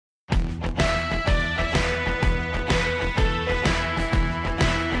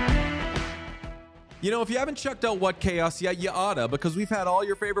You know, if you haven't checked out What Chaos yet, you oughta, because we've had all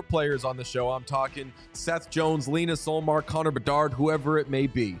your favorite players on the show. I'm talking Seth Jones, Lena Solmark, Connor Bedard, whoever it may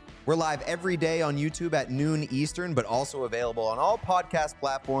be. We're live every day on YouTube at noon Eastern, but also available on all podcast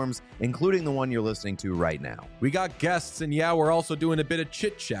platforms, including the one you're listening to right now. We got guests, and yeah, we're also doing a bit of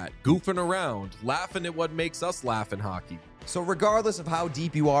chit-chat, goofing around, laughing at what makes us laugh in hockey. So regardless of how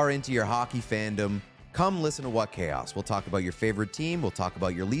deep you are into your hockey fandom, come listen to What Chaos. We'll talk about your favorite team, we'll talk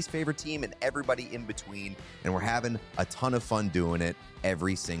about your least favorite team, and everybody in between. And we're having a ton of fun doing it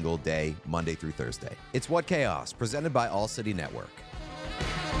every single day, Monday through Thursday. It's What Chaos, presented by All City Network.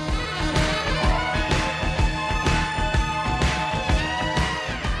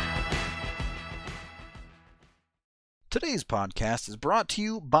 Today's podcast is brought to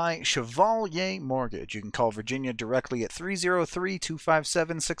you by Chevalier Mortgage. You can call Virginia directly at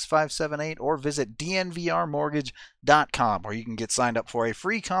 303-257-6578 or visit DNVRmortgage.com, where you can get signed up for a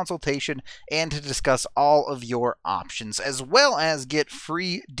free consultation and to discuss all of your options, as well as get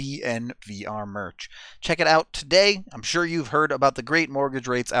free DNVR merch. Check it out today. I'm sure you've heard about the great mortgage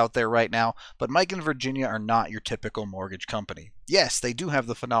rates out there right now, but Mike and Virginia are not your typical mortgage company. Yes, they do have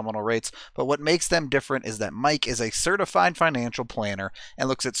the phenomenal rates, but what makes them different is that Mike is a certified financial planner and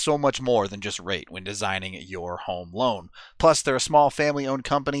looks at so much more than just rate when designing your home loan. Plus, they're a small family-owned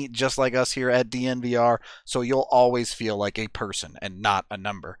company just like us here at DNVR, so you'll always feel like a person and not a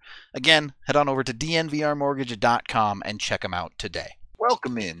number. Again, head on over to DNVRmortgage.com and check them out today.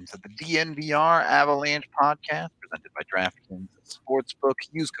 Welcome in to the DNVR Avalanche Podcast, presented by DraftKings Sportsbook.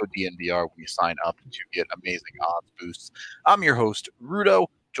 Use code DNVR when you sign up to get amazing odds boosts. I'm your host, Rudo,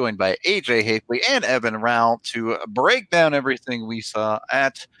 joined by AJ Hafley and Evan Rowell to break down everything we saw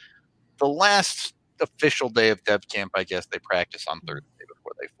at the last official day of Dev Camp. I guess they practice on Thursday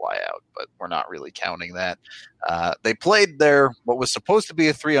before they fly out, but we're not really counting that. They played their what was supposed to be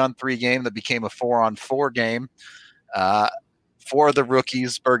a 3-on-3 game that became a 4-on-4 game. For the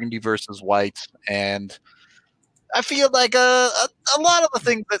rookies, Burgundy versus White, and I feel like a lot of the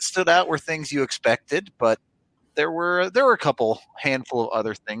things that stood out were things you expected, but there were a couple handful of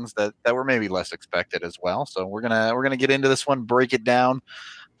other things that were maybe less expected as well. So we're gonna get into this one, break it down.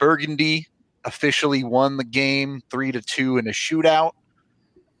 Burgundy officially won the game 3-2 in a shootout,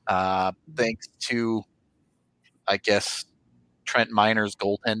 thanks to, I guess, Trent Miner's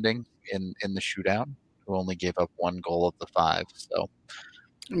goaltending in the shootout, who only gave up one goal of the 5. So,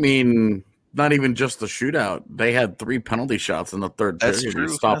 I mean, not even just the shootout. They had 3 penalty shots in the third That's period. true.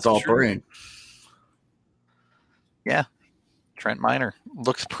 They stopped That's all true. 3. Yeah, Trent Miner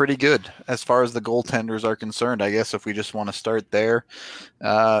looks pretty good as far as the goaltenders are concerned. I guess if we just want to start there,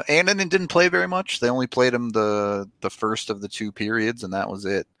 Annunen didn't play very much. They only played him the first of the 2 periods, and that was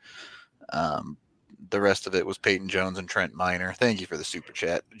it. The rest of it was Peyton Jones and Trent Miner. Thank you for the super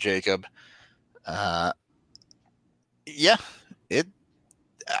chat, Jacob.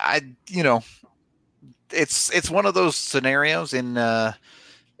 It's one of those scenarios in the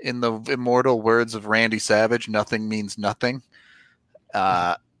immortal words of Randy Savage, nothing means nothing.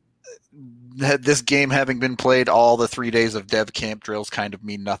 This game having been played, all the 3 days of Dev Camp drills kind of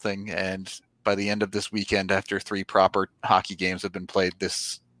mean nothing, and by the end of this weekend, after 3 proper hockey games have been played,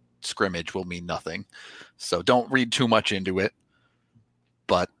 this scrimmage will mean nothing. So don't read too much into it.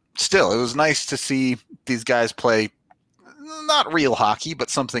 But still, it was nice to see these guys play not real hockey, but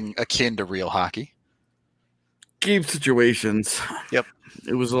something akin to real hockey. Game situations. Yep.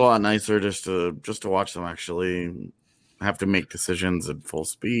 It was a lot nicer just to watch them actually have to make decisions at full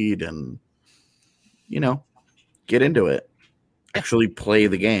speed and, get into it. Actually play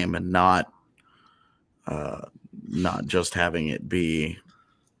the game and not just having it be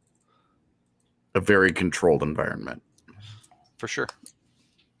a very controlled environment. For sure.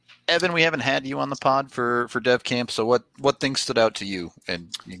 Evan, we haven't had you on the pod for Dev Camp, so what things stood out to you?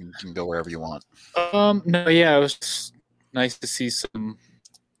 And you can go wherever you want. It was nice to see some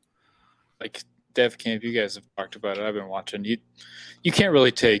Dev Camp. You guys have talked about it. I've been watching. You can't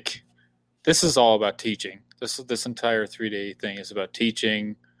really take. This is all about teaching. This entire 3-day thing is about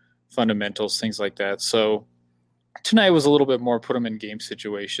teaching fundamentals, things like that. So tonight was a little bit more put them in game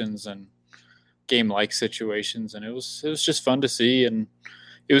situations and game-like situations, and it was just fun to see, and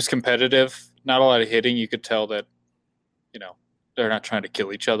it was competitive. Not a lot of hitting. You could tell that, they're not trying to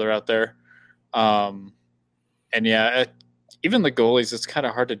kill each other out there. Even the goalies, it's kind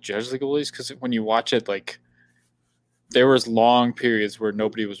of hard to judge the goalies because when you watch it, there was long periods where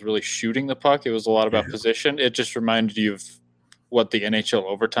nobody was really shooting the puck. It was a lot about position. It just reminded you of what the NHL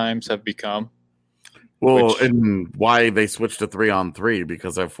overtimes have become. Well, and why they switched to 3-on-3,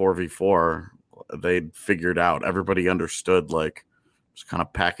 because at 4v4, they figured out, everybody understood, just kind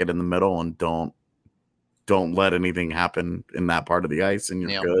of pack it in the middle and don't don't let anything happen in that part of the ice, and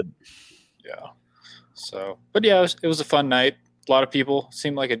you're good. Yeah. So, but yeah, it was a fun night. A lot of people,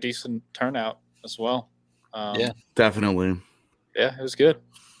 seemed like a decent turnout as well. Definitely. Yeah, it was good.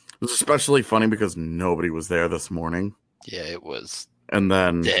 It was especially funny because nobody was there this morning. Yeah, it was. And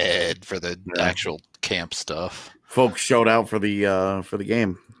then dead for the actual camp stuff. Folks showed out for the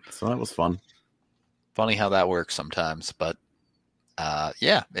game, so that was fun. Funny how that works sometimes, but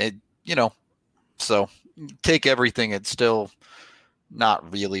so take everything. It's still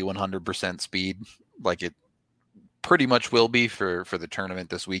not really 100% speed like it pretty much will be for the tournament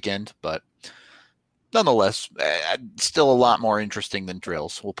this weekend, but nonetheless, still a lot more interesting than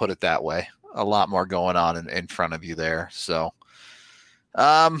drills. We'll put it that way. A lot more going on in front of you there. So,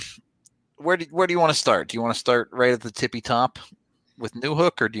 where do you want to start? Do you want to start right at the tippy top with New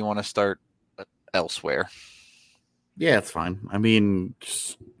Hook, or do you want to start elsewhere? Yeah, it's fine. I mean,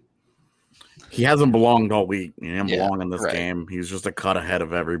 he hasn't belonged all week. He didn't belong in this game. He's just a cut ahead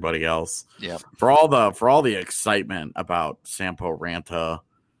of everybody else. Yeah. For all the excitement about Sampo Ranta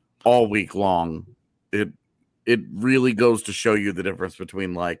all week long, it really goes to show you the difference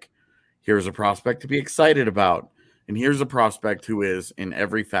between, like, here's a prospect to be excited about, and here's a prospect who is in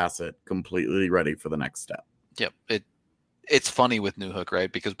every facet completely ready for the next step. Yep. It's funny with New Hook,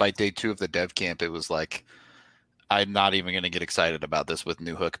 right? Because by day 2 of the dev camp, it was like, I'm not even going to get excited about this with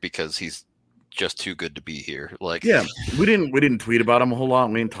New Hook because he's just too good to be here. Like, yeah, we didn't tweet about him a whole lot.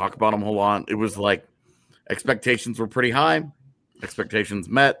 We didn't talk about him a whole lot. It was like expectations were pretty high. Expectations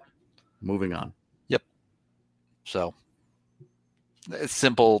met. Moving on. Yep. So it's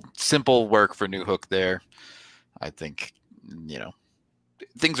simple work for New Hook there. I think,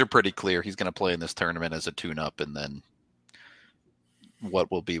 things are pretty clear. He's going to play in this tournament as a tune-up, and then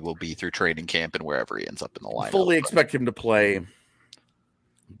what will be through training camp and wherever he ends up in the lineup. Fully expect him to play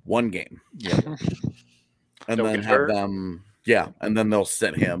one game. Yeah. And then have them, and then they'll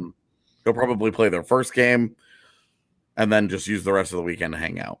sit him. He'll probably play their first game and then just use the rest of the weekend to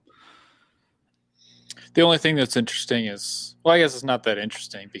hang out. The only thing that's interesting is, I guess it's not that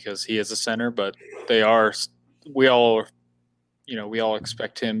interesting because he is a center, but we all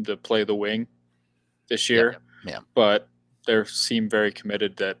expect him to play the wing this year. Yeah. But they seem very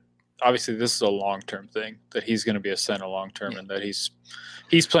committed that obviously this is a long-term thing, that he's going to be a center long-term, and that he's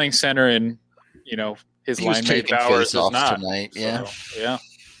playing center, and his line mate Bowers is not tonight. Yeah.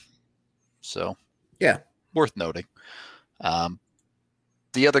 So yeah, worth noting.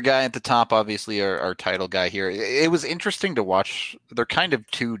 The other guy at the top, obviously, our title guy here. It was interesting to watch. They're kind of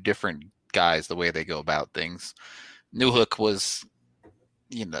two different guys, the way they go about things. New Hook was,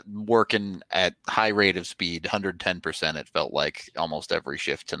 working at high rate of speed, 110%. It felt like almost every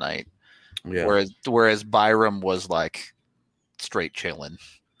shift tonight. Yeah. Whereas Byram was like straight chilling.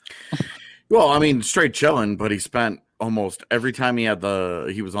 Well, I mean, straight chilling, but he spent almost every time he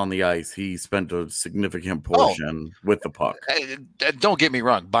was on the ice, he spent a significant portion with the puck. Don't get me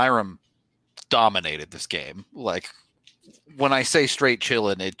wrong, Byram dominated this game. Like, when I say straight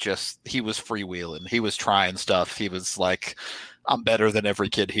chilling, he was freewheeling. He was trying stuff. He was like, I'm better than every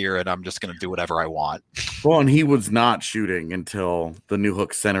kid here, and I'm just going to do whatever I want. Well, and he was not shooting until the New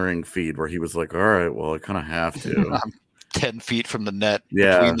Hook centering feed, where he was like, all right, well, I kind of have to. I'm 10 feet from the net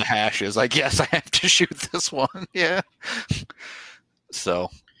between the hashes. I guess I have to shoot this one. Yeah. So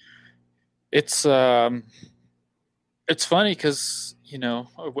it's funny because, we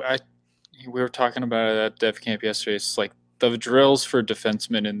were talking about it at Dev Camp yesterday. It's like the drills for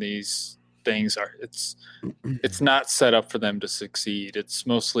defensemen in these things it's not set up for them to succeed. It's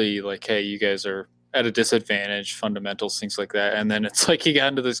mostly like, hey, you guys are at a disadvantage, fundamentals, things like that. And then it's like he got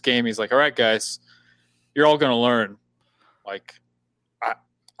into this game. He's like, all right, guys, you're all going to learn. Like,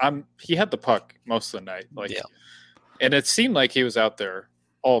 he had the puck most of the night. Like, and it seemed like he was out there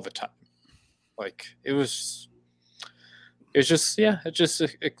all the time. Like, I guess you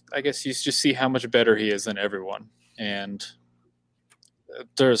just see how much better he is than everyone. And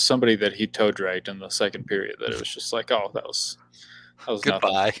there's somebody that he toe dragged in the second period that it was just like, oh, that was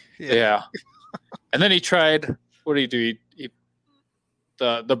goodbye. Nothing. Yeah. And then he tried, what did he do? He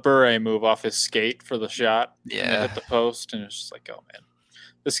the bure move off his skate for the shot. Yeah. Hit the post, and it's just like, oh man,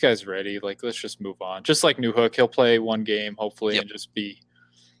 this guy's ready. Like, let's just move on. Just like New Hook, he'll play one game hopefully and just be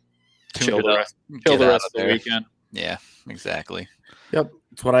chill the rest of the weekend. Yeah, exactly. Yep,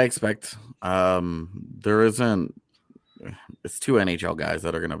 that's what I expect. It's two NHL guys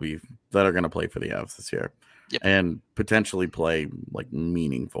that are gonna play for the Avs this year, and potentially play like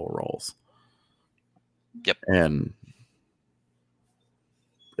meaningful roles. Yep, and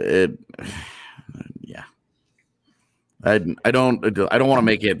I don't want to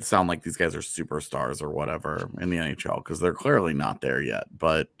make it sound like these guys are superstars or whatever in the NHL because they're clearly not there yet.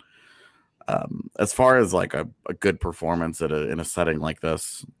 But as far as like a good performance in a setting like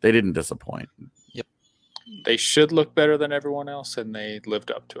this, they didn't disappoint. Yep. They should look better than everyone else, and they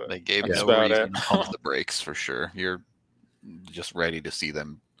lived up to it. They gave That's no reason to pump the brakes for sure. You're just ready to see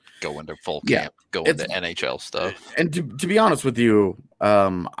them go into full camp, go into NHL stuff. And to be honest with you,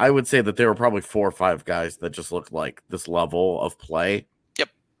 I would say that there were probably 4 or 5 guys that just looked like this level of play. Yep.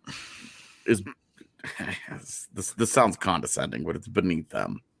 This sounds condescending, but it's beneath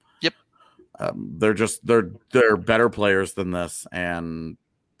them. Yep. They're better players than this, and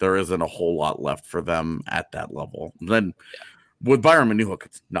there isn't a whole lot left for them at that level. Then with Byram and Newhook,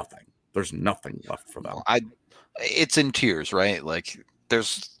 it's nothing. There's nothing left for them. It's in tiers, right? Like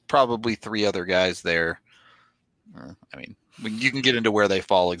there's probably 3 other guys there. I mean, you can get into where they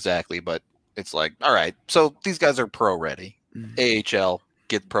fall exactly, but it's like, all right, so these guys are pro ready. AHL,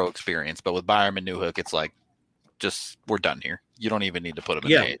 get pro experience. But with Byram and Newhook, it's like, just we're done here. You don't even need to put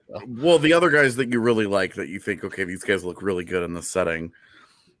them in AHL. Well, the other guys that you really like that you think, okay, these guys look really good in this setting,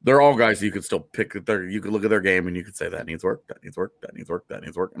 they're all guys you could still pick. You could look at their game and you could say that needs work, that needs work, that needs work, that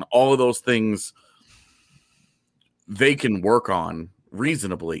needs work. And all of those things they can work on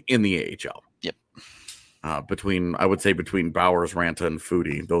reasonably in the AHL. Yep. I would say between Bowers, Ranta, and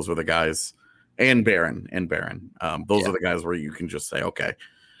Foodie, those are the guys, and Barron. Those are the guys where you can just say, okay,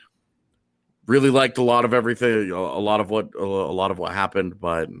 really liked a lot of everything, a lot of what happened,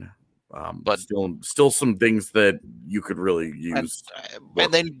 but still some things that you could really use.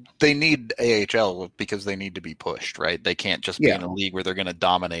 And they need AHL because they need to be pushed, right? They can't just be in a league where they're going to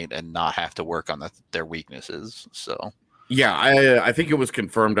dominate and not have to work on their weaknesses. So I think it was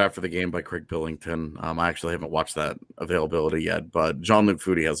confirmed after the game by Craig Billington. I actually haven't watched that availability yet, but Jean-Luc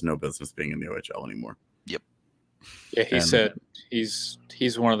Foodie has no business being in the OHL anymore. Yep. Yeah, he said he's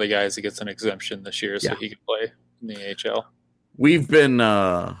one of the guys that gets an exemption this year, so he can play in the AHL. We've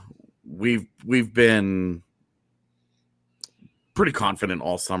been pretty confident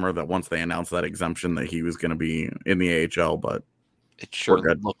all summer that once they announced that exemption that he was going to be in the AHL, but it sure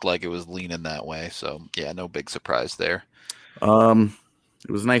looked like it was leaning that way. So yeah, no big surprise there. It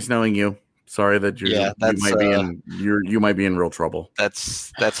was nice knowing you. Sorry that you might be in real trouble.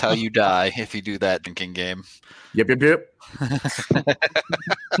 That's how you die if you do that drinking game. Yep.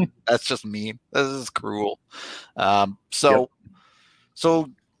 That's just mean. This is cruel. So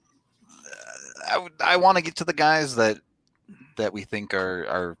I want to get to the guys that we think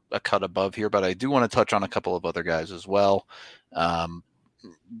are a cut above here, but I do want to touch on a couple of other guys as well. Oscar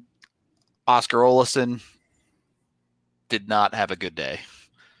Olsson did not have a good day.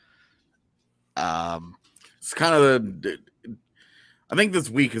 It's kind of I think this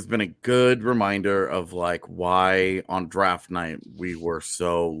week has been a good reminder of like why on draft night we were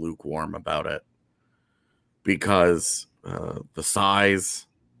so lukewarm about it, because the size,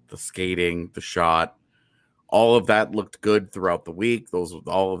 the skating, the shot, all of that looked good throughout the week.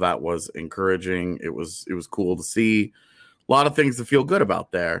 All of that was encouraging. It was cool to see. A lot of things to feel good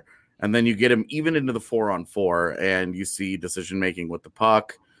about there. And then you get him even into the 4-on-4 and you see decision making with the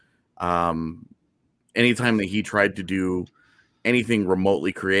puck. Anytime that he tried to do anything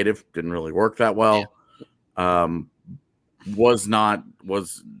remotely creative, didn't really work that well. Does not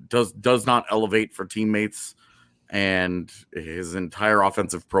elevate for teammates, and his entire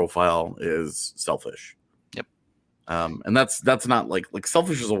offensive profile is selfish. Yep. And that's not like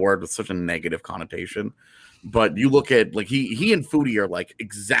selfish is a word with such a negative connotation, but you look at like he and Foodie are like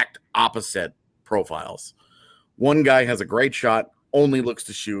exact opposite profiles. One guy has a great shot, only looks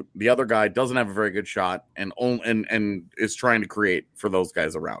to shoot. The other guy doesn't have a very good shot and is trying to create for those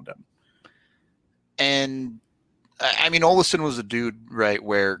guys around him. And I mean, Olsson was a dude, right,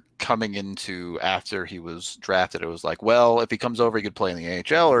 where coming into after he was drafted, it was like, well, if he comes over, he could play in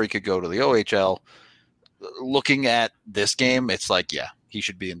the AHL or he could go to the OHL. Looking at this game, it's like, yeah, he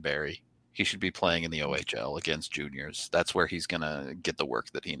should be in Barrie. He should be playing in the OHL against juniors. That's where he's going to get the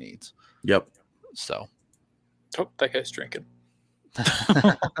work that he needs. Yep. So. Oh, that guy's drinking.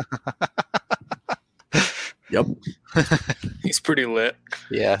 Yep. He's pretty lit.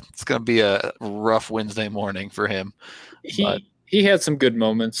 Yeah, it's going to be a rough Wednesday morning for him. He had some good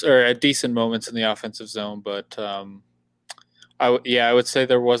moments or decent moments in the offensive zone, but I would say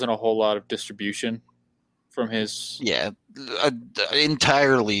there wasn't a whole lot of distribution from his. Yeah,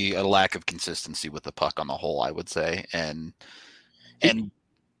 entirely a lack of consistency with the puck on the whole, I would say, and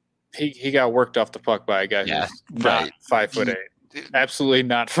he got worked off the puck by a guy who's not 5'8". Absolutely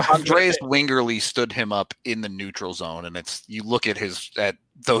not 5'8". Andreas Wingerly stood him up in the neutral zone, and you look at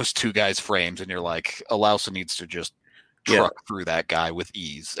those two guys' frames, and you're like, Alausa needs to just truck through that guy with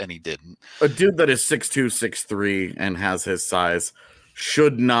ease, and he didn't. A dude that is 6'2", 6'3", and has his size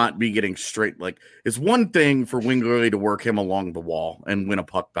should not be getting straight. Like, it's one thing for Wingerly to work him along the wall and win a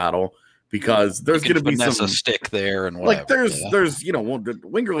puck battle, because there's going to be some stick there and whatever. Like there's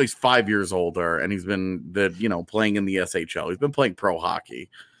Wingerly's 5 years older, and he's been playing in the SHL. He's been playing pro hockey,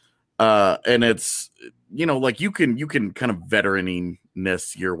 and it's like you can kind of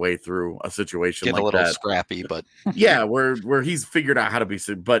veteraniness your way through a situation get like a little that. Scrappy, but yeah, where he's figured out how to be.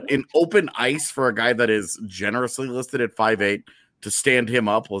 But in open ice for a guy that is generously listed at 5'8", to stand him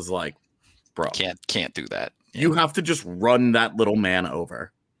up was like, bro, can't do that. Yeah. You have to just run that little man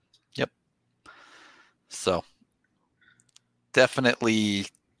over. So definitely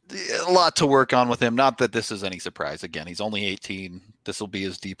a lot to work on with him. Not that this is any surprise. Again, he's only 18. This will be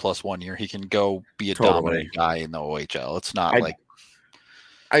his D+1 year. He can go be a dominant guy in the OHL. It's not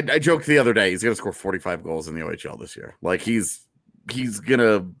I joked the other day, he's going to score 45 goals in the OHL this year. Like, he's going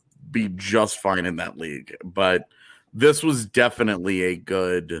to be just fine in that league. But this was definitely a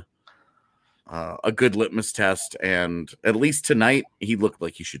good litmus test. And at least tonight, he looked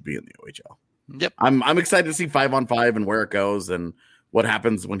like he should be in the OHL. Yep. I'm excited to see 5-on-5 and where it goes and what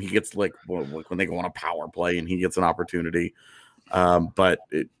happens when he gets when they go on a power play and he gets an opportunity. We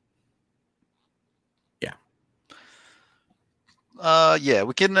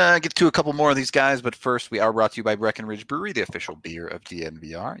can get to a couple more of these guys, but first we are brought to you by Breckenridge Brewery, the official beer of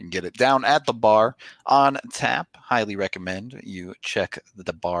DNVR. You can get it down at the bar on tap. Highly recommend you check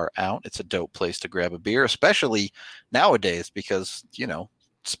the bar out. It's a dope place to grab a beer, especially nowadays because,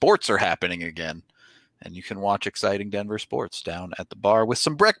 sports are happening again. And you can watch exciting Denver sports down at the bar with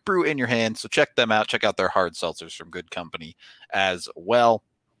some Breck Brew in your hand. So check them out. Check out their hard seltzers from Good Company as well.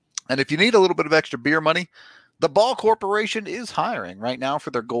 And if you need a little bit of extra beer money, the Ball Corporation is hiring right now for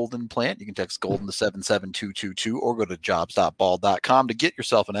their Golden plant. You can text Golden to 77222 or go to jobs.ball.com to get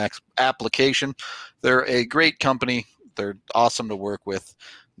yourself an application. They're a great company. They're awesome to work with.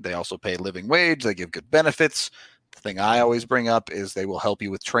 They also pay living wage. They give good benefits. The thing I always bring up is they will help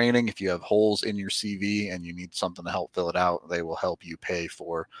you with training. If you have holes in your CV and you need something to help fill it out, they will help you pay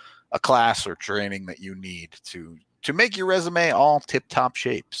for a class or training that you need to make your resume all tip-top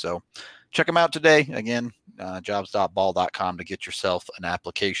shape. So check them out today. Again, jobs.ball.com to get yourself an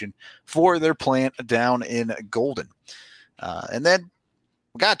application for their plant down in Golden. And then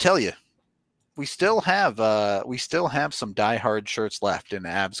we got to tell you, we still have some diehard shirts left in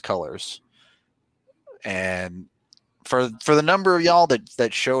Avs colors. And for the number of y'all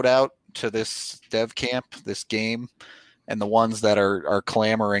that showed out to this dev camp, this game, and the ones that are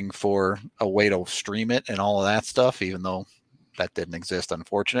clamoring for a way to stream it and all of that stuff, even though that didn't exist,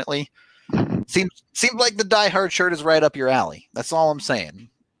 unfortunately, seems like the Die Hard shirt is right up your alley. That's all I'm saying.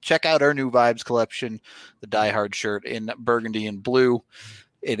 Check out our new Vibes collection, the Die Hard shirt in burgundy and blue.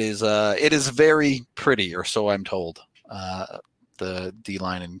 It is very pretty, or so I'm told. The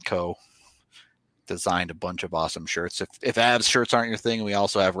D-Line and Co. designed a bunch of awesome shirts. If Avs shirts aren't your thing, we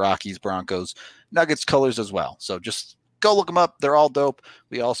also have Rockies, Broncos, Nuggets colors as well. So just go look them up. They're all dope.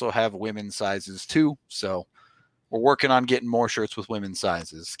 We also have women's sizes too. So we're working on getting more shirts with women's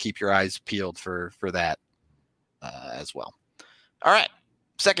sizes. Keep your eyes peeled for that as well. All right.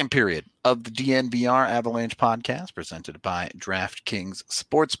 Second period of the DNVR Avalanche Podcast presented by DraftKings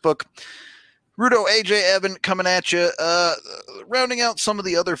Sportsbook. Rudo, AJ, Evan coming at you. Rounding out some of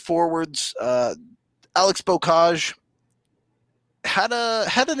the other forwards, Alex Bocage had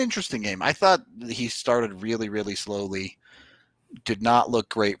an interesting game. I thought he started really, really slowly. Did not look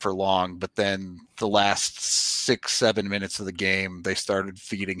great for long, but then the last 6-7 minutes of the game, they started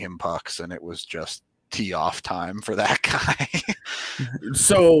feeding him pucks, and it was just tee off time for that guy.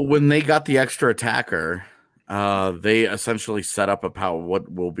 So when they got the extra attacker, they essentially set up what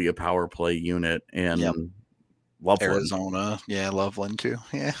will be a power play unit in Loveland. Arizona. Yeah, Loveland too.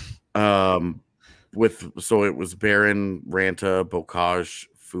 Yeah. So it was Barron, Ranta, Bocage,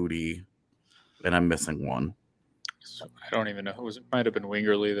 Foodie, and I'm missing one. I don't even know who it might have been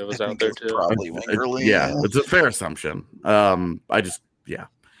Wingerly that was out there too. Probably Wingerly. Yeah, it's a fair assumption.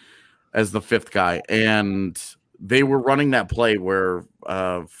 As the fifth guy, and they were running that play where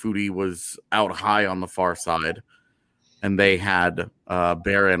Foodie was out high on the far side, and they had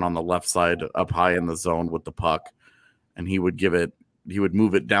Barron on the left side up high in the zone with the puck, and he would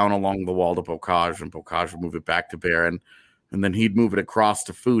move it down along the wall to Bocage, and Bocage would move it back to Barron, and then he'd move it across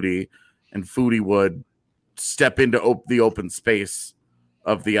to Foodie, and Foodie would step into the open space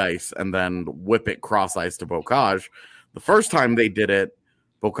of the ice and then whip it cross ice to Bocage. The first time they did it,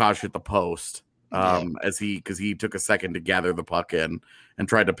 Bocage hit the post because he took a second to gather the puck in and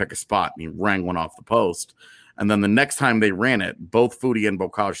tried to pick a spot, and he rang one off the post. And then the next time they ran it, both Foodie and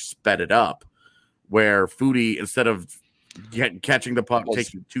Bocage sped it up, where Foodie, instead of catching the puck,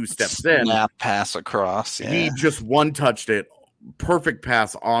 taking 2 steps in, pass across. Yeah. He just one-touched it, perfect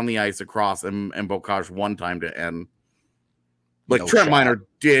pass on the ice across, and Bocage one time to end. Like, Trent Miner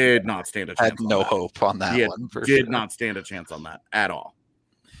did not stand a chance. Had no hope on that one. Did not stand a chance on that at all.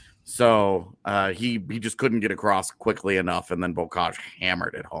 So he just couldn't get across quickly enough, and then Bocage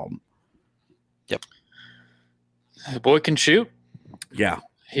hammered it home. Yep. The boy can shoot. Yeah.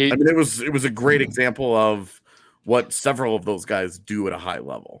 It was a great example of what several of those guys do at a high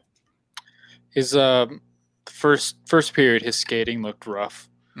level. His first period, his skating looked rough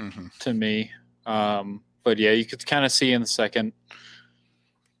to me. But yeah, you could kind of see in the second,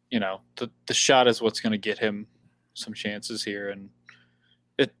 the shot is what's going to get him some chances here. And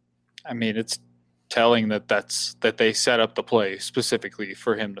it's telling that they set up the play specifically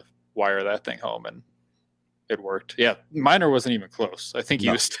for him to wire that thing home, and it worked. Yeah, Miner wasn't even close. I think he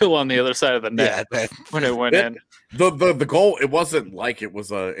was still on the other side of the net when it went in. The goal, it wasn't like it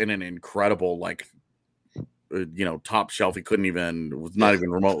was in an incredible top shelf. He couldn't even. It was not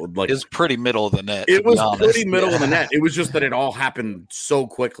even remote. Like, it was pretty middle of the net. It was pretty middle of the net. It was just that it all happened so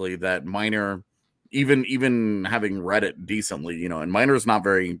quickly that Miner, even having read it decently, and Miner's not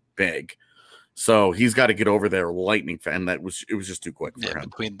very big, so he's got to get over there lightning fast. And it was just too quick for him.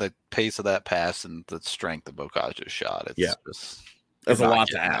 Between the pace of that pass and the strength of Bocage's shot, that's a lot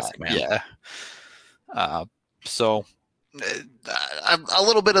to ask, man. Yeah. So a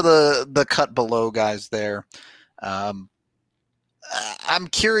little bit of the cut below guys there. I'm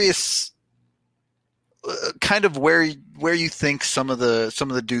curious, kind of where you think some of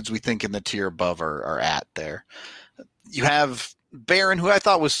the dudes we think in the tier above are at there. You have Barron, who I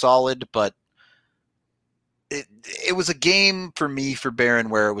thought was solid, but it was a game for me for Barron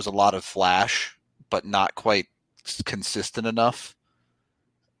where it was a lot of flash, but not quite consistent enough.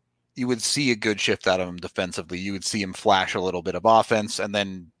 You would see a good shift out of him defensively. You would see him flash a little bit of offense, and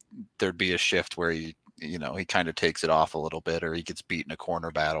then there'd be a shift where he kind of takes it off a little bit, or he gets beat in a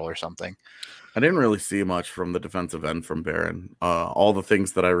corner battle or something. I didn't really see much from the defensive end from Barron. All the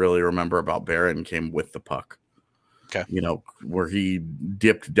things that I really remember about Barron came with the puck. Okay. Where he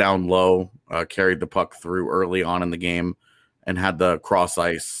dipped down low, carried the puck through early on in the game, and had the cross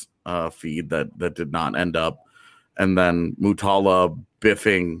ice feed that did not end up. And then Mutala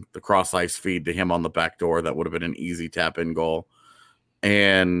biffing the cross ice feed to him on the back door. That would have been an easy tap in goal.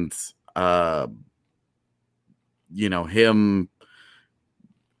 And, him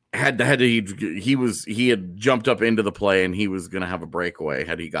he had jumped up into the play, and he was going to have a breakaway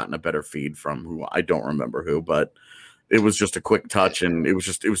had he gotten a better feed from who I don't remember who, but it was just a quick touch, and it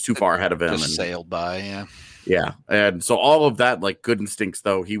was too far ahead of him. Just sailed by. Yeah. Yeah. And so all of that, like, good instincts,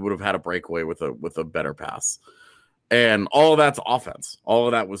 though, he would have had a breakaway with a better pass. And all of that's offense. All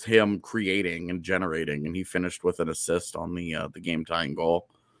of that was him creating and generating, and he finished with an assist on the game tying goal.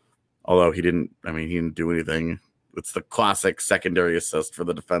 Although he didn't do anything. It's the classic secondary assist for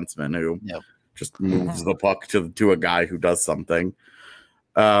the defenseman who just moves the puck to a guy who does something.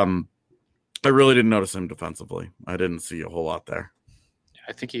 I really didn't notice him defensively. I didn't see a whole lot there.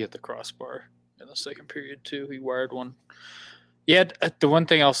 I think he hit the crossbar in the second period too. He wired one. Yeah, the one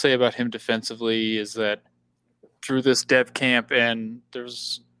thing I'll say about him defensively is that through this dev camp, and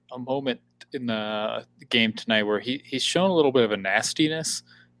there's a moment in the game tonight where he's shown a little bit of a nastiness.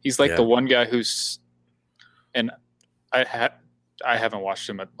 He's like the one guy who's, and I haven't watched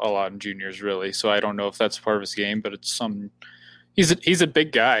him a lot in juniors really, so I don't know if that's part of his game, but it's he's a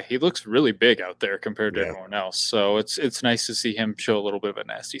big guy. He looks really big out there compared to everyone else. So it's nice to see him show a little bit of a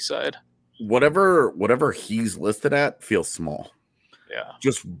nasty side. Whatever he's listed at feels small. Yeah.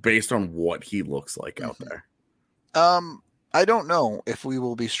 Just based on what he looks like out there. I don't know if we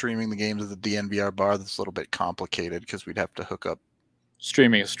will be streaming the games at the DNVR bar. That's a little bit complicated because we'd have to hook up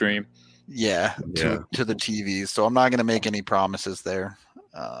streaming a stream. Yeah, to the TVs. So I'm not going to make any promises there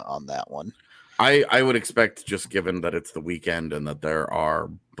on that one. I would expect, just given that it's the weekend and that there are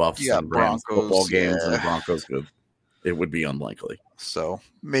Buffs and Rams football games and Broncos, it would be unlikely. So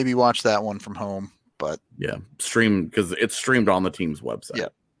maybe watch that one from home. But stream, because it's streamed on the team's website. Yeah,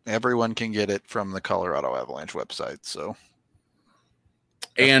 everyone can get it from the Colorado Avalanche website. So,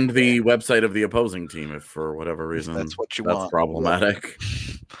 and the website of the opposing team, if for whatever reason that's what you want. That's problematic.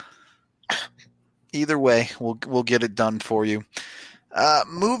 Either way, we'll get it done for you.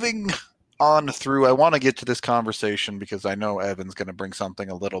 Moving on through, I want to get to this conversation because I know Evan's going to bring something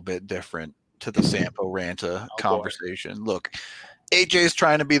a little bit different to the Sampo Ranta conversation. Boy. Look, AJ's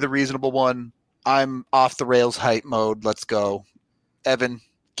trying to be the reasonable one. I'm off the rails hype mode. Let's go. Evan,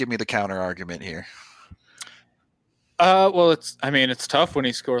 give me the counter argument here. Well, it's tough when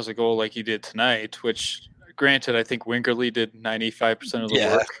he scores a goal like he did tonight, which granted, I think Wingerly did 95% of the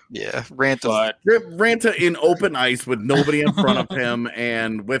work. Yeah. Ranta in open ice with nobody in front of him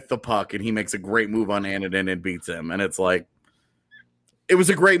and with the puck, and he makes a great move on Anadin and beats him. And it's like, it was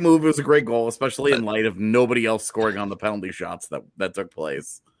a great move. It was a great goal, especially in light of nobody else scoring on the penalty shots that took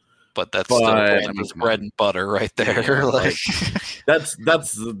place. But that's still Ranta's bread and butter right there. Yeah, like,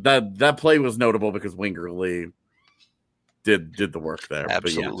 that play was notable because Wingerly did the work there.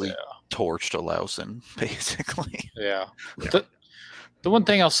 Absolutely torched Olausen, basically. Yeah. The one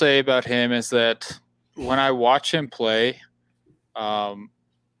thing I'll say about him is that when I watch him play, obviously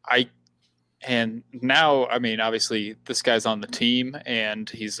this guy's on the team and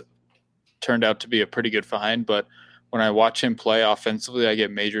he's turned out to be a pretty good find, but when I watch him play offensively, I get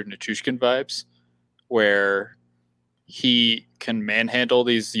major Nichushkin vibes where he can manhandle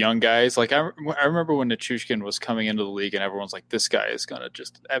these young guys. Like I remember when Nichushkin was coming into the league and everyone's like, this guy is going to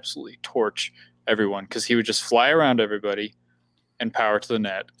just absolutely torch everyone, because he would just fly around everybody and power to the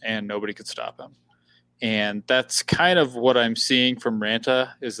net and nobody could stop him. And that's kind of what I'm seeing from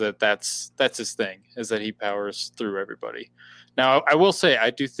Ranta, is that's his thing, is that he powers through everybody. Now, I will say, I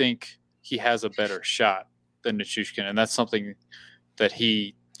do think he has a better shot than Nichushkin, and that's something that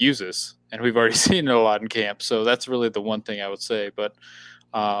he uses, and we've already seen it a lot in camp. So that's really the one thing I would say. But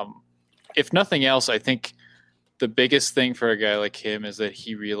if nothing else, I think the biggest thing for a guy like him is that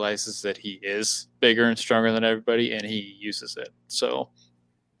he realizes that he is bigger and stronger than everybody, and he uses it. So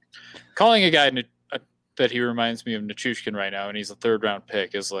calling a guy that he reminds me of Nichushkin right now, and he's a 3rd-round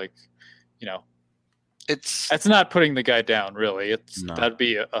pick, is like, that's not putting the guy down, really. That'd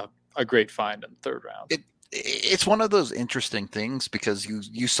be a great find in the 3rd round. It's one of those interesting things because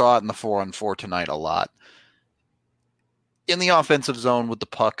you saw it in the 4-on-4 tonight a lot. In the offensive zone with the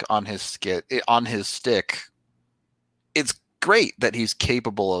puck on his stick, it's great that he's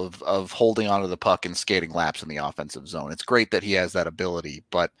capable of holding onto the puck and skating laps in the offensive zone. It's great that he has that ability,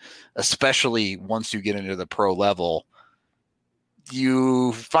 but especially once you get into the pro level,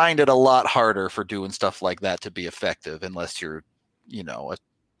 you find it a lot harder for doing stuff like that to be effective unless you're, a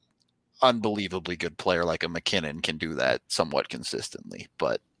unbelievably good player like a McKinnon can do that somewhat consistently.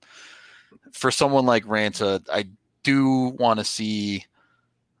 But for someone like Ranta, I do want to see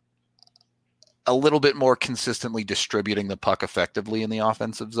a little bit more consistently distributing the puck effectively in the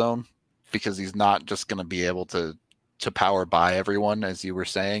offensive zone, because he's not just going to be able to power by everyone, as you were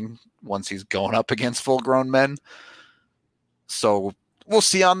saying, once he's going up against full-grown men. So we'll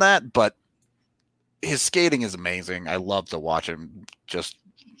see on that, but his skating is amazing. I love to watch him just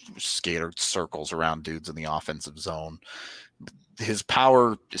skater circles around dudes in the offensive zone. His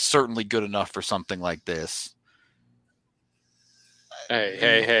power is certainly good enough for something like this.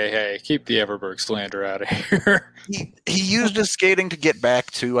 Hey, keep the Everberg slander out of here. He used his skating to get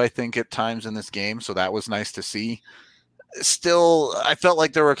back too, I think, at times in this game, so that was nice to see. Still, I felt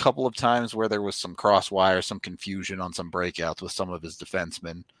like there were a couple of times where there was some crosswire, some confusion on some breakouts with some of his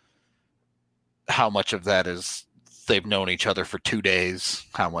defensemen. How much of that is they've known each other for 2 days?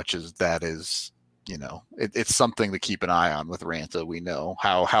 How much is that is, it's something to keep an eye on with Ranta. We know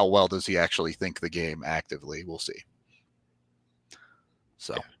how well does he actually think the game actively? We'll see.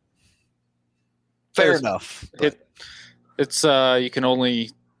 So fair enough. It's you can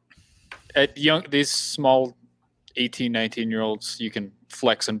only at these small 18, 19-year-olds, you can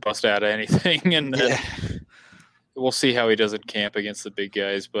flex and bust out of anything, and then we'll see how he does in camp against the big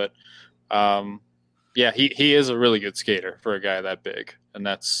guys. But he is a really good skater for a guy that big, and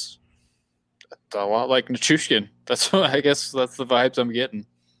that's a lot like Nichushkin. I guess that's the vibes I'm getting.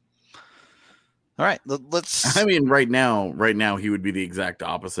 All right, let's. I mean, right now, he would be the exact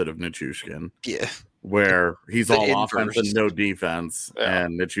opposite of Nichushkin. Yeah, where he's all offense and no defense,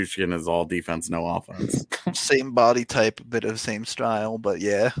 and Nichushkin is all defense, no offense. Same body type, a bit of same style, but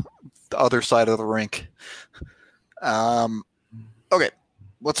the other side of the rink. Okay,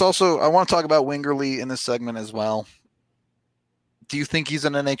 let's also. I want to talk about Wingerly in this segment as well. Do you think he's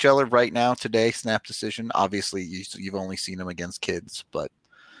an NHLer right now today? Snap decision. Obviously, you've only seen him against kids, but.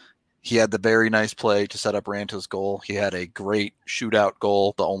 He had the very nice play to set up Ranta's goal. He had a great shootout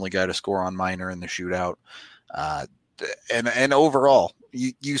goal, the only guy to score on minor in the shootout. And overall,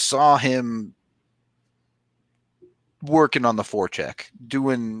 you saw him working on the forecheck,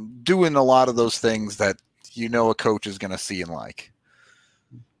 doing a lot of those things that a coach is going to see and like.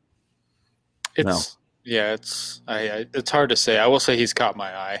 It's hard to say. I will say he's caught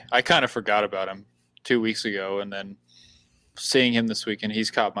my eye. I kind of forgot about him 2 weeks ago, and then seeing him this weekend,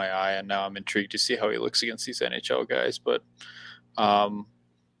 he's caught my eye, and now I'm intrigued to see how he looks against these NHL guys. But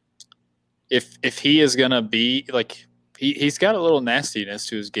if he is gonna be like, he's got a little nastiness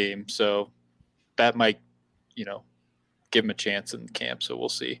to his game, so that might, give him a chance in camp. So we'll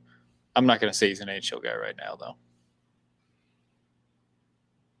see. I'm not going to say he's an NHL guy right now, though.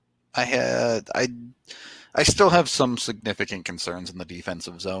 I still have some significant concerns in the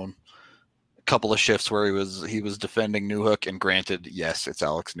defensive zone. A couple of shifts where he was defending Newhook, and granted, yes, it's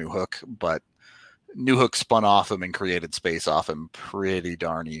Alex Newhook, but Newhook spun off him and created space off him pretty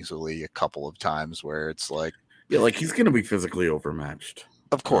darn easily a couple of times where it's like, yeah, like he's going to be physically overmatched.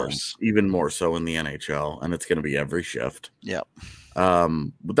 Of course. Even more so in the NHL, and it's going to be every shift. Yeah.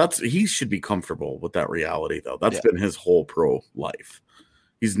 But he should be comfortable with that reality, though. That's been his whole pro life.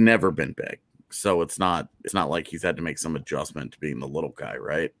 He's never been big. So it's not like he's had to make some adjustment to being the little guy,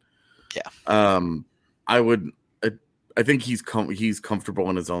 right? Yeah. I think he's comfortable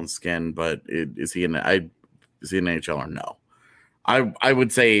in his own skin, but is he an NHL or no? I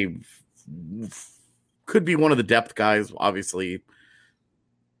would say could be one of the depth guys. Obviously,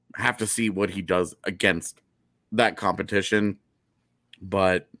 have to see what he does against that competition,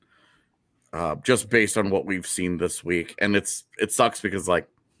 but just based on what we've seen this week, and it sucks because like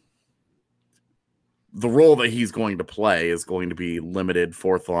the role that he's going to play is going to be limited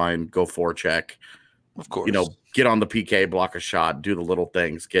fourth line, go forecheck, of course, get on the PK, block a shot, do the little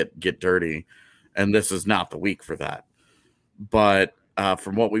things, get dirty, and this is not the week for that. But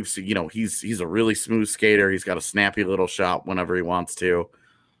from what we've seen, he's a really smooth skater. He's got a snappy little shot whenever he wants to.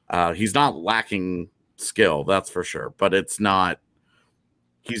 He's not lacking skill, that's for sure. But it's not.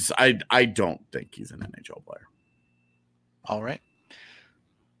 I don't think he's an NHL player. All right.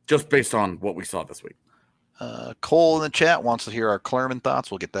 Just based on what we saw this week. Cole in the chat wants to hear our Clermont thoughts.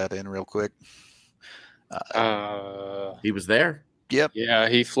 We'll get that in real quick. He was there. Yep. Yeah,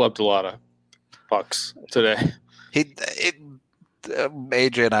 he flubbed a lot of pucks today.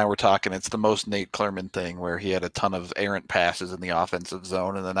 AJ and I were talking. It's the most Nate Clermont thing where he had a ton of errant passes in the offensive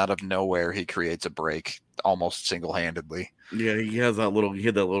zone, and then out of nowhere he creates a break almost single-handedly. Yeah, he had that little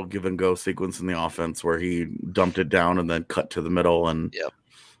give and go sequence in the offense where he dumped it down and then cut to the middle and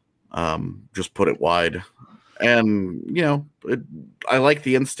just put it wide. And I like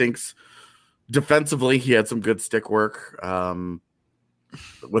the instincts. Defensively, he had some good stick work.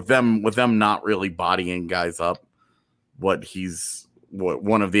 With them not really bodying guys up. What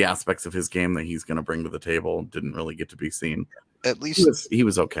one of the aspects of his game that he's going to bring to the table didn't really get to be seen. At least he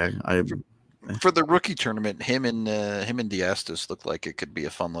was okay. For the rookie tournament, him and Diastis looked like it could be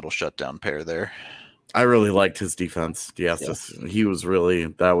a fun little shutdown pair there. I really liked his defense.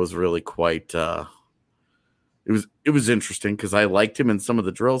 Diastis, that was really quite. It was interesting because I liked him in some of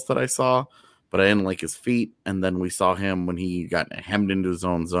the drills that I saw, but I didn't like his feet. And then we saw him when he got hemmed into his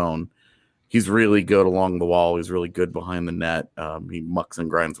own zone. He's really good along the wall. He's really good behind the net. He mucks and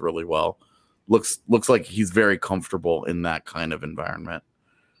grinds really well. Looks like he's very comfortable in that kind of environment.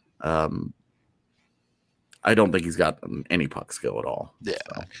 I don't think he's got any puck skill at all. Yeah,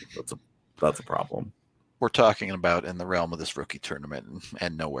 so that's a problem. We're talking about in the realm of this rookie tournament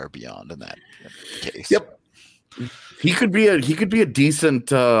and nowhere beyond in that case. Yep, he could be a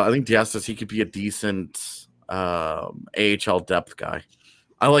decent. I think Diastis, he could be a decent AHL depth guy.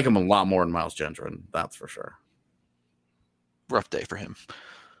 I like him a lot more than Miles Gendron, that's for sure. Rough day for him.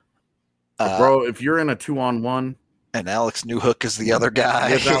 Bro, if you're in a 2-on-1 and Alex Newhook is the other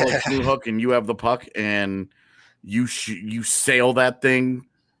guy. If Alex Newhook and you have the puck and you sail that thing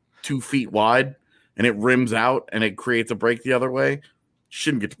 2 feet wide and it rims out and it creates a break the other way, you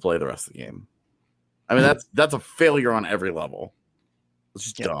shouldn't get to play the rest of the game. I mean, that's a failure on every level. It's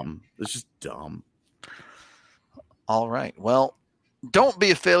just dumb. It's just dumb. All right. Well, don't be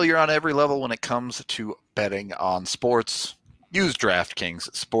a failure on every level when it comes to betting on sports. Use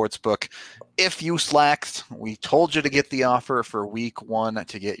DraftKings Sportsbook. If you slacked, we told you to get the offer for week 1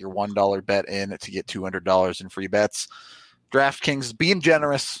 to get your $1 bet in to get $200 in free bets. DraftKings is being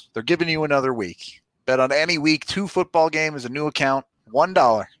generous. They're giving you another week. Bet on any week 2 football game is a new account.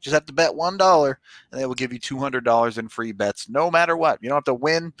 $1. Just have to bet $1, and they will give you $200 in free bets no matter what. You don't have to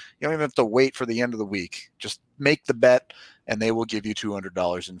win. You don't even have to wait for the end of the week. Just make the bet, and they will give you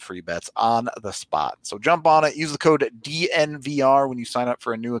 $200 in free bets on the spot. So jump on it. Use the code DNVR when you sign up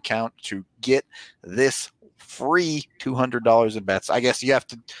for a new account to get this free $200 in bets. I guess you have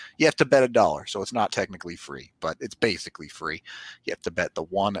to bet $1, so it's not technically free, but it's basically free. You have to bet the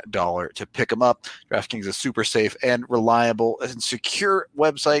 $1 to pick them up. DraftKings is a super safe and reliable and secure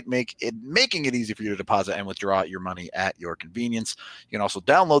website, making it easy for you to deposit and withdraw your money at your convenience. You can also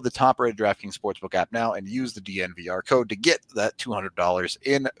download the top-rated DraftKings Sportsbook app now and use the DNVR code to get that $200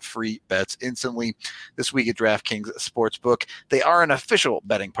 in free bets instantly. This week at DraftKings Sportsbook, they are an official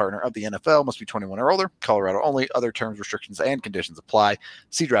betting partner of the NFL. Must be 21 or older. Colorado Colorado only. Other terms, restrictions, and conditions apply.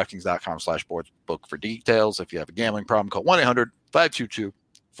 See DraftKings.com/sportsbook for details. If you have a gambling problem, call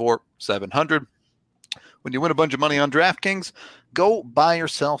 1-800-522-4700. When you win a bunch of money on DraftKings, go buy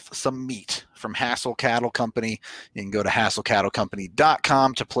yourself some meat from Hassel Cattle Company. You can go to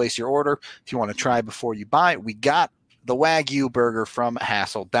hasslecattlecompany.com to place your order. If you want to try before you buy, we got the Wagyu burger from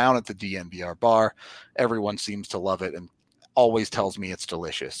Hassel down at the DNVR bar. Everyone seems to love it and always tells me it's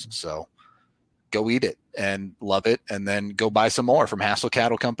delicious. So go eat it and love it, and then go buy some more from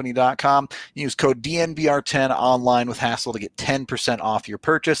hasslecattlecompany.com. Use code DNVR10 online with Hassel to get 10% off your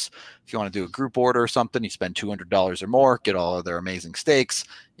purchase. If you want to do a group order or something, you spend $200 or more, get all of their amazing steaks.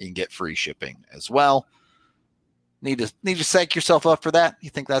 You can get free shipping as well. Need to psych yourself up for that? You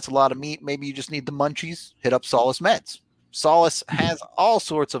think that's a lot of meat? Maybe you just need the munchies? Hit up Solace Meds. Solace has all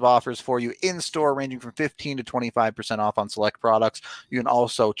sorts of offers for you in store, ranging from 15 to 25% off on select products. You can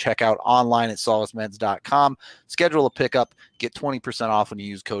also check out online at solacemeds.com. Schedule a pickup, get 20% off when you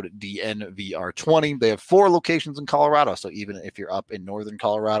use code DNVR20. They have 4 locations in Colorado, so even if you're up in northern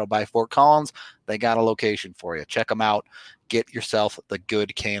Colorado by Fort Collins, they got a location for you. Check them out. Get yourself the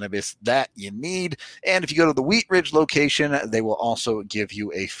good cannabis that you need. And if you go to the Wheat Ridge location, they will also give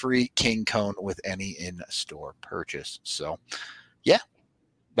you a free King Cone with any in-store purchase. So, yeah,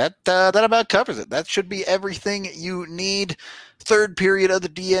 that about covers it. That should be everything you need. Third period of the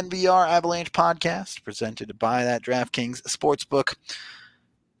DNVR Avalanche Podcast, presented by that DraftKings Sportsbook.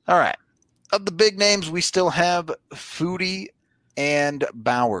 All right. Of the big names, we still have Foodie and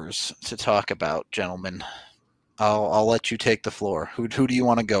Bowers to talk about, gentlemen. I'll let you take the floor. Who do you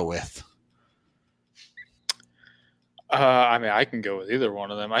want to go with? I can go with either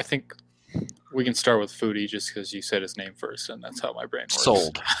one of them. I think we can start with Foodie just because you said his name first, and that's how my brain works.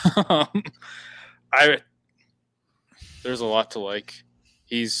 Sold. There's a lot to like.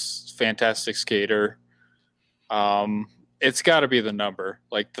 He's a fantastic skater. It's got to be the number.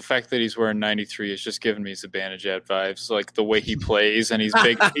 Like, the fact that he's wearing 93 is just giving me Zibanejad vibes. Like, the way he plays, and he's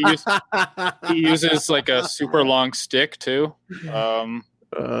big. He uses like a super long stick too. Oh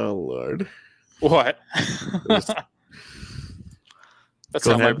Lord! What? That's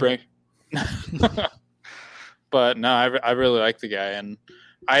how my brain. But no, I really like the guy, and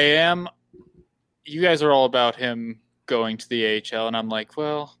you guys are all about him going to the AHL, and I'm like,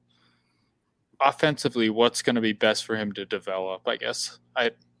 well, offensively, what's going to be best for him to develop? I guess.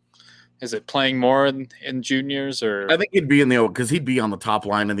 Is it playing more in juniors, or? I think he'd be because he'd be on the top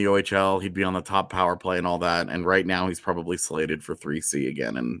line in the OHL. He'd be on the top power play and all that. And right now, he's probably slated for 3C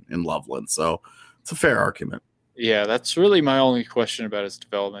again in Loveland. So it's a fair argument. Yeah, that's really my only question about his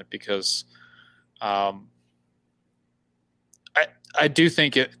development, because I do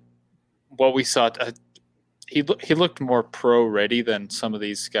think what we saw. He looked more pro ready than some of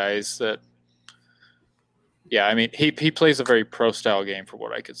these guys that. Yeah, I mean, he plays a very pro style game from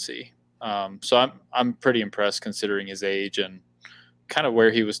what I could see. So I'm pretty impressed considering his age and kind of where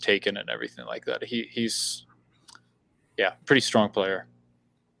he was taken and everything like that. He's pretty strong player.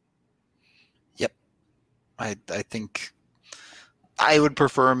 Yep. I think I would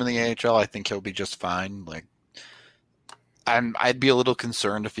prefer him in the AHL. I think he'll be just fine. Like, I'd be a little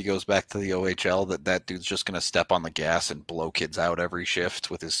concerned if he goes back to the OHL that dude's just going to step on the gas and blow kids out every shift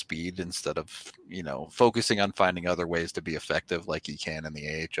with his speed instead of, focusing on finding other ways to be effective like he can in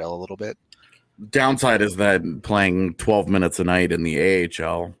the AHL a little bit. Downside is that playing 12 minutes a night in the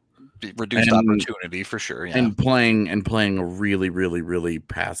AHL, reduced opportunity for sure. Yeah. And playing a really, really, really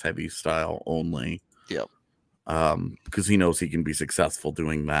pass heavy style only. Yep. Because he knows he can be successful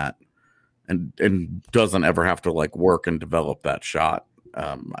doing that. And doesn't ever have to work and develop that shot.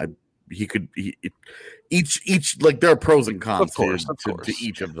 Each there are pros and cons to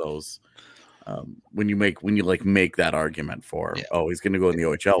each of those. When you make that argument for he's going to go in the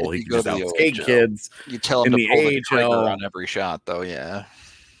OHL. Well, he can just outskate kids. You tell him to pull the trigger on every shot, though. Yeah.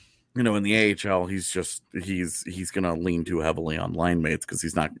 In the AHL, he's going to lean too heavily on line mates because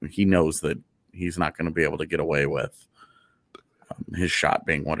he knows that he's not going to be able to get away with his shot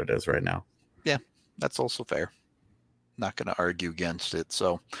being what it is right now. Yeah, that's also fair. Not going to argue against it.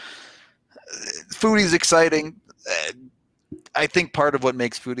 So, Foodie's exciting. I think part of what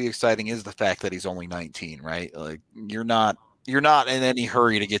makes Foodie exciting is the fact that he's only 19, right? Like, you're not in any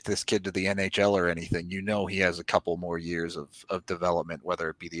hurry to get this kid to the NHL or anything. He has a couple more years of development,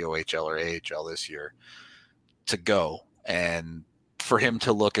 whether it be the OHL or AHL this year, to go. And for him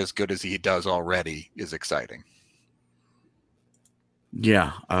to look as good as he does already is exciting.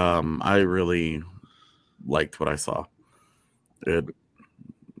 Yeah, I really liked what I saw. A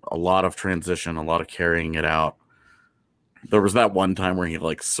lot of transition, a lot of carrying it out. There was that one time where he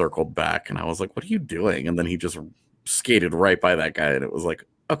like circled back, and I was like, "What are you doing?" And then he just skated right by that guy, and it was like,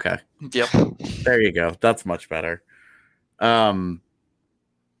 "Okay, Yep. there you go. That's much better." The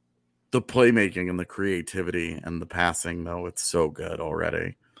playmaking and the creativity and the passing, though, it's so good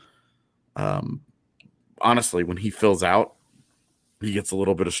already. Honestly, when he fills out, he gets a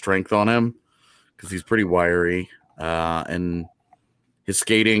little bit of strength on him because he's pretty wiry, and his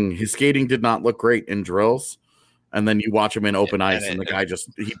skating did not look great in drills. And then you watch him in open ice, and the guy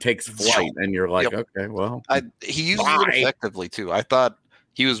he takes flight, and you're like, okay, well, he uses it effectively too. I thought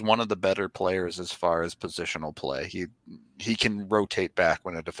he was one of the better players as far as positional play. He can rotate back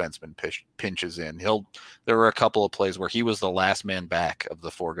when a defenseman pinches in. There were a couple of plays where he was the last man back of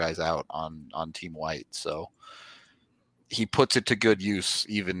the 4 guys out on Team White. So he puts it to good use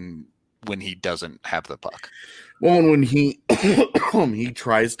even when he doesn't have the puck. Well, and when he he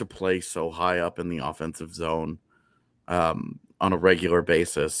tries to play so high up in the offensive zone on a regular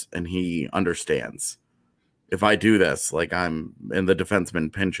basis, and he understands, if I do this, like I'm in the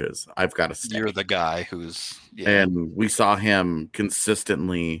defenseman pinches, I've got to stay. You're the guy who's And we saw him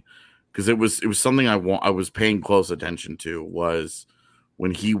consistently, because it was something I was paying close attention to, was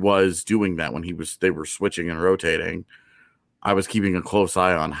when he was doing that, when they were switching and rotating, I was keeping a close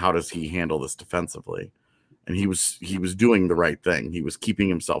eye on how does he handle this defensively. And he was doing the right thing. He was keeping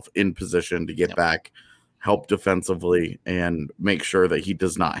himself in position to get back, help defensively, and make sure that he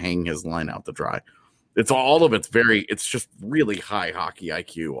does not hang his line out to dry. It's just really high hockey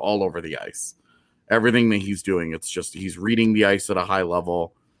IQ all over the ice. Everything that he's doing, he's reading the ice at a high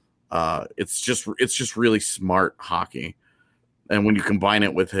level. It's just really smart hockey. And when you combine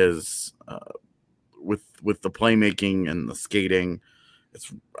it with his with the playmaking and the skating,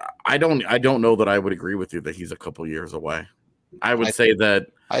 I don't know that I would agree with you that he's a couple years away. I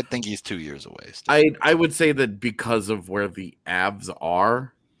think he's 2 years away still. I would say that because of where the Avs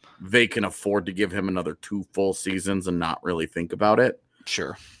are, they can afford to give him another 2 full seasons and not really think about it.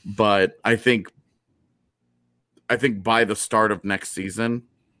 Sure. But I think by the start of next season,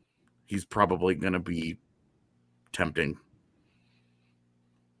 he's probably going to be tempting.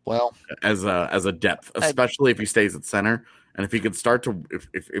 Well, as a depth, especially if he stays at center, and if he could start to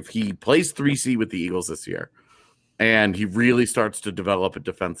if he plays 3C with the Eagles this year, and he really starts to develop a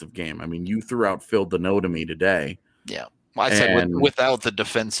defensive game. I mean, you threw out Phil Deneau to me today. Yeah. Well, I said without the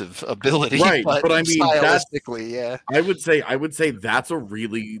defensive ability, right? But I mean, stylistically, yeah. I would say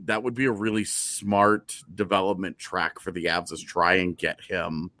that would be a really smart development track for the Avs, is try and get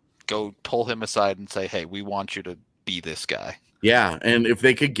him, go pull him aside and say, hey, we want you to be this guy. Yeah, and if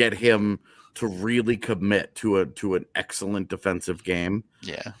they could get him to really commit to an excellent defensive game,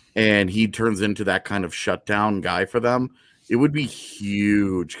 and he turns into that kind of shutdown guy for them, it would be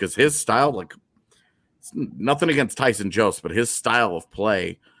huge, because his style, like, nothing against Tyson Jost, but his style of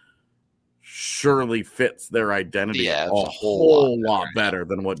play surely fits their identity a whole lot better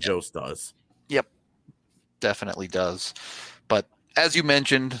than what Jost does. Yep, definitely does. But as you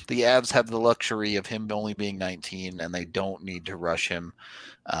mentioned, the Avs have the luxury of him only being 19, and they don't need to rush him.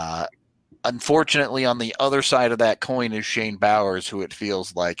 Unfortunately, on the other side of that coin is Shane Bowers, who it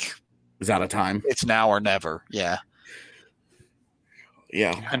feels like is out of time. It's now or never. Yeah.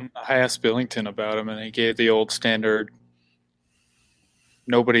 And I asked Billington about him, and he gave the old standard,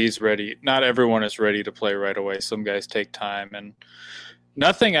 nobody's ready. Not everyone is ready to play right away. Some guys take time, and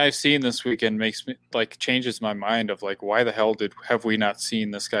nothing I've seen this weekend makes me changes my mind of why the hell have we not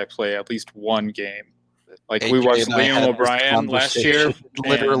seen this guy play at least one game? AJ we watched Liam O'Brien last year,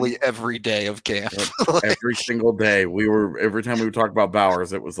 literally every day of camp, every single day. Every time we would talk about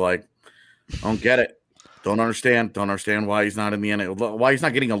Bowers, it was like, I don't get it. Don't understand why he's not in the NHL, why he's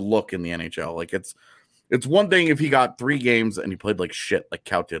not getting a look in the NHL. Like, it's one thing if he got 3 games and he played like shit, like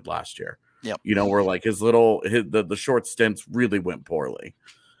Kaut did last year. Yep. You know, where like the short stints really went poorly,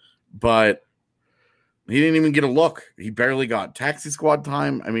 but he didn't even get a look. He barely got taxi squad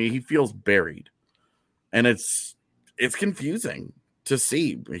time. I mean, he feels buried, and it's confusing to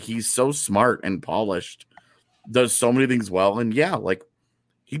see. He's so smart and polished, does so many things well, and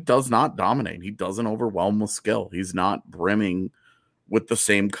he does not dominate. He doesn't overwhelm with skill. He's not brimming with the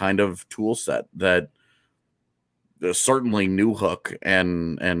same kind of tool set that certainly Newhook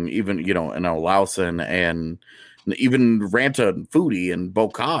and even, and Olausen and even Ranta and Foodie and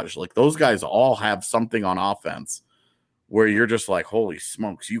Bocage, like those guys all have something on offense where you're just like, holy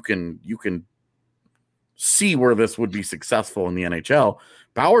smokes, you can see where this would be successful in the NHL.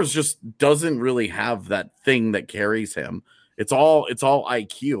 Bowers just doesn't really have that thing that carries him. It's all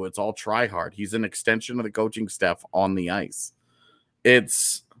IQ. It's all try hard. He's an extension of the coaching staff on the ice. He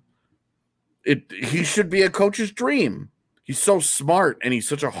should be a coach's dream. He's so smart, and he's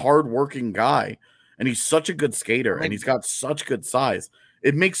such a hard-working guy, and he's such a good skater, and he's got such good size.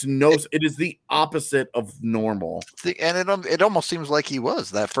 It makes it is the opposite of normal. And it almost seems like he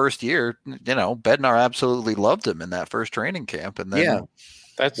was that first year. Bednar absolutely loved him in that first training camp, and then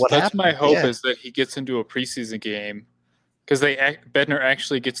that's my hope is that he gets into a preseason game because Bednar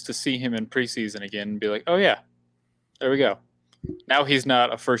actually gets to see him in preseason again and be like, oh yeah, there we go. Now he's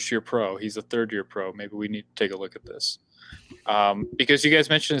not a first-year pro; he's a third-year pro. Maybe we need to take a look at this. Because you guys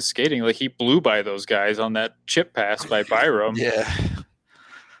mentioned his skating, like he blew by those guys on that chip pass by Byram. Yeah.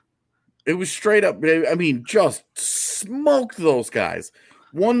 It was straight up. I mean, just smoked those guys.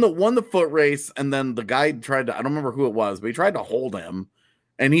 Won the foot race, and then the guy tried to. I don't remember who it was, but he tried to hold him,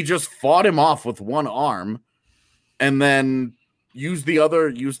 and he just fought him off with one arm, and then used the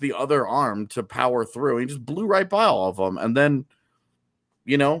other arm to power through. He just blew right by all of them, and then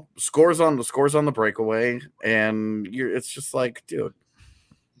scores on the breakaway, and it's just like, dude.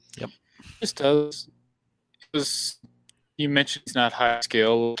 Yep, just does. It was. You mentioned he's not high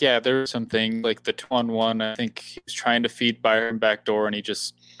skill. Yeah, there were some things like the 2-on-1. I think he was trying to feed Byram backdoor, and he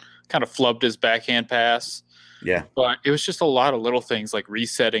just kind of flubbed his backhand pass. Yeah. But it was just a lot of little things like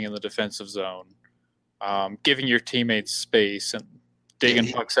resetting in the defensive zone, giving your teammates space, and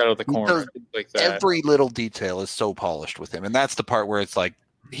digging pucks out of the corner. Like that. Every little detail is so polished with him. And that's the part where it's like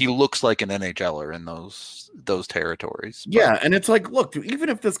he looks like an NHLer in those territories. Yeah, and it's like, look, dude, even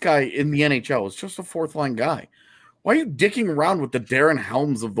if this guy in the NHL is just a fourth-line guy, why are you dicking around with the Darren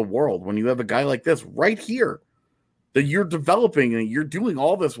Helms of the world when you have a guy like this right here that you're developing and you're doing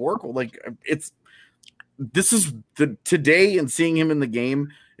all this work? Like, today and seeing him in the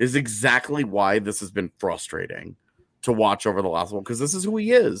game is exactly why this has been frustrating to watch over the last one, because this is who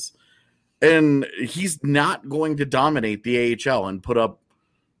he is. And he's not going to dominate the AHL and put up,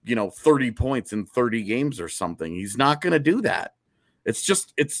 30 points in 30 games or something. He's not going to do that.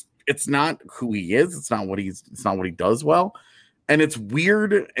 It's not who he is. It's not what he does well. And it's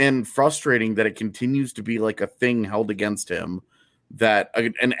weird and frustrating that it continues to be like a thing held against him, that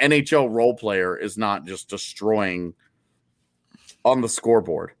an NHL role player is not just destroying on the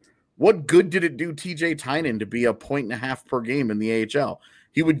scoreboard. What good did it do TJ Tynan to be 1.5 points per game in the AHL?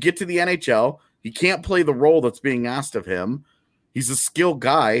 He would get to the NHL. He can't play the role that's being asked of him. He's a skilled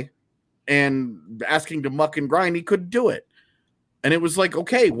guy, and asking to muck and grind, he couldn't do it. And it was like,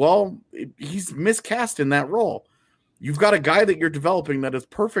 okay, well, he's miscast in that role. You've got a guy that you're developing that is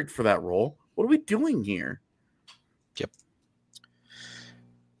perfect for that role. What are we doing here? Yep.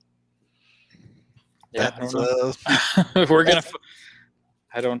 Yeah, I don't know. We're gonna.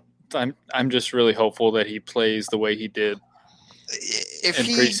 I'm just really hopeful that he plays the way he did in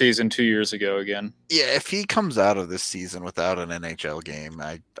preseason 2 years ago again. Yeah, if he comes out of this season without an NHL game,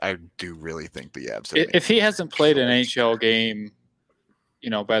 I do really think the Avs. If he hasn't played an NHL game,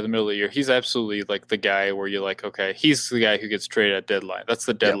 by the middle of the year, he's absolutely like the guy where you're like, okay, he's the guy who gets traded at deadline. That's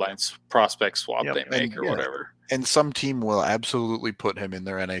the deadline prospect swap they make or whatever. And some team will absolutely put him in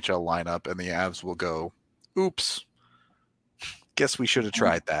their NHL lineup, and the Avs will go, oops, guess we should have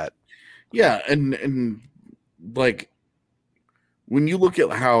tried that. Yeah, and like when you look at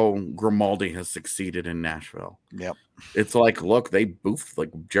how Grimaldi has succeeded in Nashville, yep, it's like, look, they boofed, like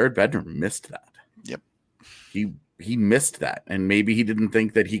Jared Bednar missed that. Yep. He missed that, and maybe he didn't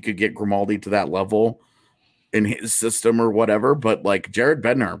think that he could get Grimaldi to that level in his system or whatever, but like Jared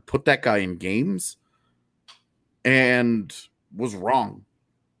Bednar put that guy in games and was wrong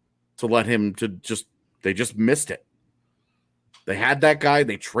to let him they just missed it. They had that guy,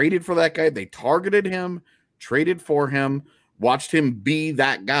 they traded for that guy, they targeted him, traded for him, watched him be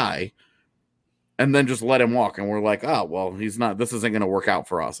that guy, and then just let him walk. And we're like, oh, well, this isn't going to work out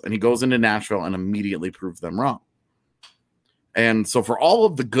for us. And he goes into Nashville and immediately proves them wrong. And so for all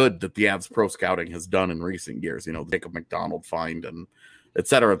of the good that the Avs pro scouting has done in recent years, the Jacob McDonald find and et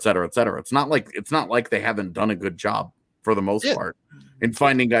cetera, et cetera, et cetera, it's not like they haven't done a good job for the most part in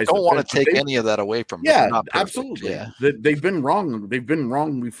finding guys. Don't want to take any of that away from them. Yeah, absolutely. Yeah. They've been wrong. They've been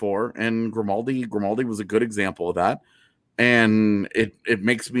wrong before. And Grimaldi was a good example of that. And it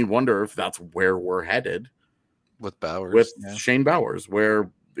makes me wonder if that's where we're headed with Bowers, with Shane Bowers, where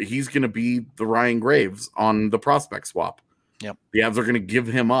he's going to be the Ryan Graves on the prospect swap. Yep. The Avs are going to give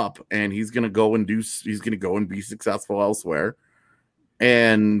him up, and he's going to go and be successful elsewhere.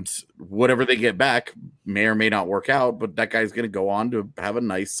 And whatever they get back may or may not work out, but that guy's going to go on to have a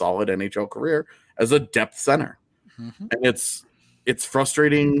nice, solid NHL career as a depth center. Mm-hmm. And it's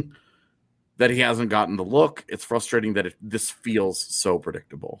frustrating that he hasn't gotten the look. It's frustrating that this feels so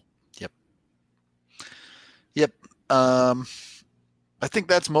predictable. Yep. I think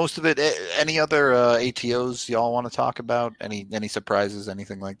that's most of it. Any other ATOs y'all want to talk about? Any surprises,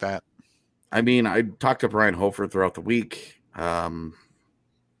 anything like that? I mean, I talked to Brian Hofer throughout the week. Got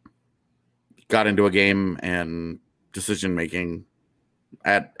into a game, and decision making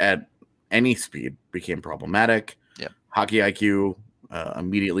at any speed became problematic. Yeah. Hockey IQ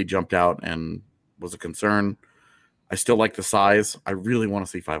immediately jumped out and was a concern. I still like the size. I really want to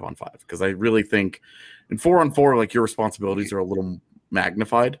see 5-on-5 because I really think in 4-on-4, like, your responsibilities are a little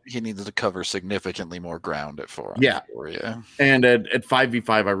magnified. He needs to cover significantly more ground at 4-on-4. Yeah. And at 5v5,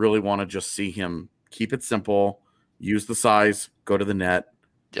 I really want to just see him keep it simple, use the size, go to the net,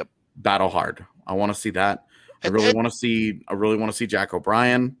 battle hard. I want to see that. I really want to see Jack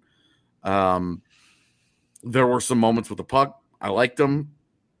O'Brien. There were some moments with the puck. I liked him.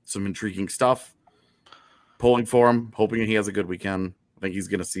 Some intriguing stuff. Pulling for him, hoping he has a good weekend. I think he's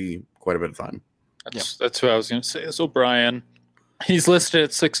going to see quite a bit of time. That's what I was going to say. Is O'Brien. He's listed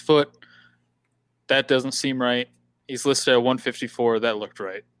at 6 foot. That doesn't seem right. He's listed at 154. That looked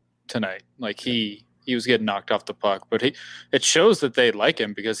right tonight. Like he was getting knocked off the puck, but it shows that they like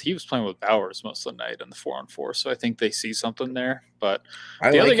him because he was playing with Bowers most of the night in the 4-on-4. So I think they see something there. But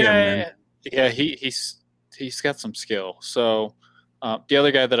the other guy, he's got some skill. So the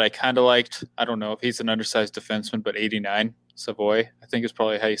other guy that I kind of liked, I don't know if he's an undersized defenseman, but 89 Savoy, I think is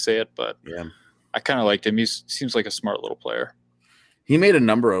probably how you say it. But yeah, I kind of liked him. He seems like a smart little player. He made a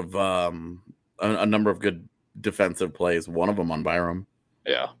number of good defensive plays. One of them on Byram.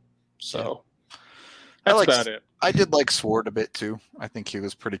 Yeah. So that's about it. I did like Swart a bit too. I think he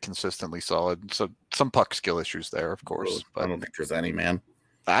was pretty consistently solid. So some puck skill issues there, of course. But I don't think there's any, man.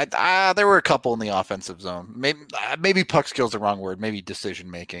 There were a couple in the offensive zone. Maybe puck skill is the wrong word. Maybe decision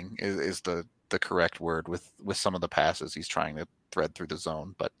making is the correct word with some of the passes he's trying to thread through the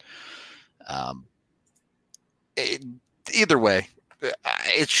zone. But either way,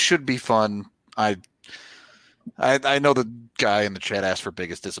 it should be fun. I know the guy in the chat asked for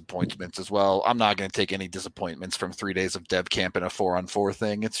biggest disappointments as well. I'm not going to take any disappointments from 3 days of dev camp and a 4-on-4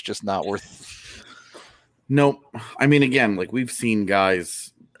 thing. It's just not worth. Nope. I mean, again, like, we've seen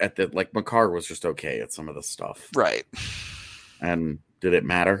guys at the, like, Makar was just okay at some of the stuff. Right. And did it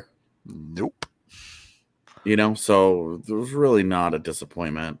matter? Nope. So there was really not a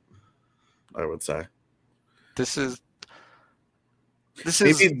disappointment, I would say. This is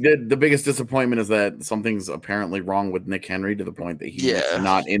maybe the biggest disappointment is that something's apparently wrong with Nick Henry to the point that he's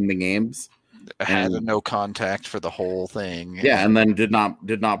not in the games. Had a no contact for the whole thing. Yeah, and then did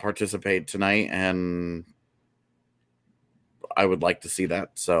not participate tonight, and I would like to see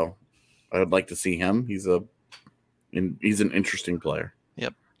that. So I would like to see him. He's an interesting player.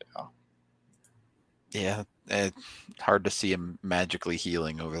 Yep. Yeah. Hard to see him magically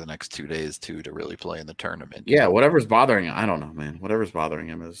healing over the next 2 days too to really play in the tournament. Yeah, whatever's bothering him, I don't know, man. Whatever's bothering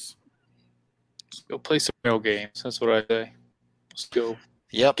him is. Let's go play some real games. That's what I say. Let's go.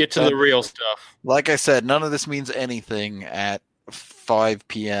 Yep. Get to the real stuff. Like I said, none of this means anything at 5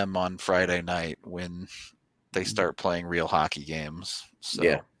 p.m. on Friday night when they start playing real hockey games. So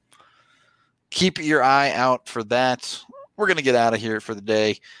yeah. Keep your eye out for that. We're going to get out of here for the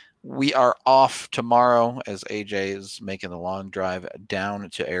day. We are off tomorrow as AJ is making the long drive down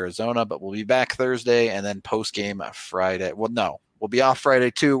to Arizona, but we'll be back Thursday and then post-game Friday. Well, no, we'll be off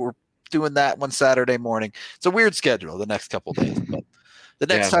Friday too. We're doing that one Saturday morning. It's a weird schedule the next couple of days, but the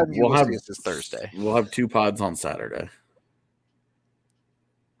next time you will see us is Thursday. We'll have 2 pods on Saturday.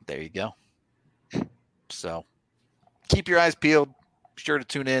 There you go. So keep your eyes peeled. Be sure to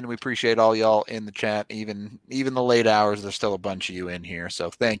tune in. We appreciate all y'all in the chat, even the late hours. There's still a bunch of you in here, so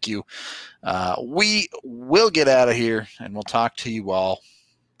thank you. We will get out of here, and we'll talk to you all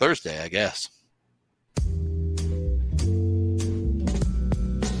Thursday, I guess.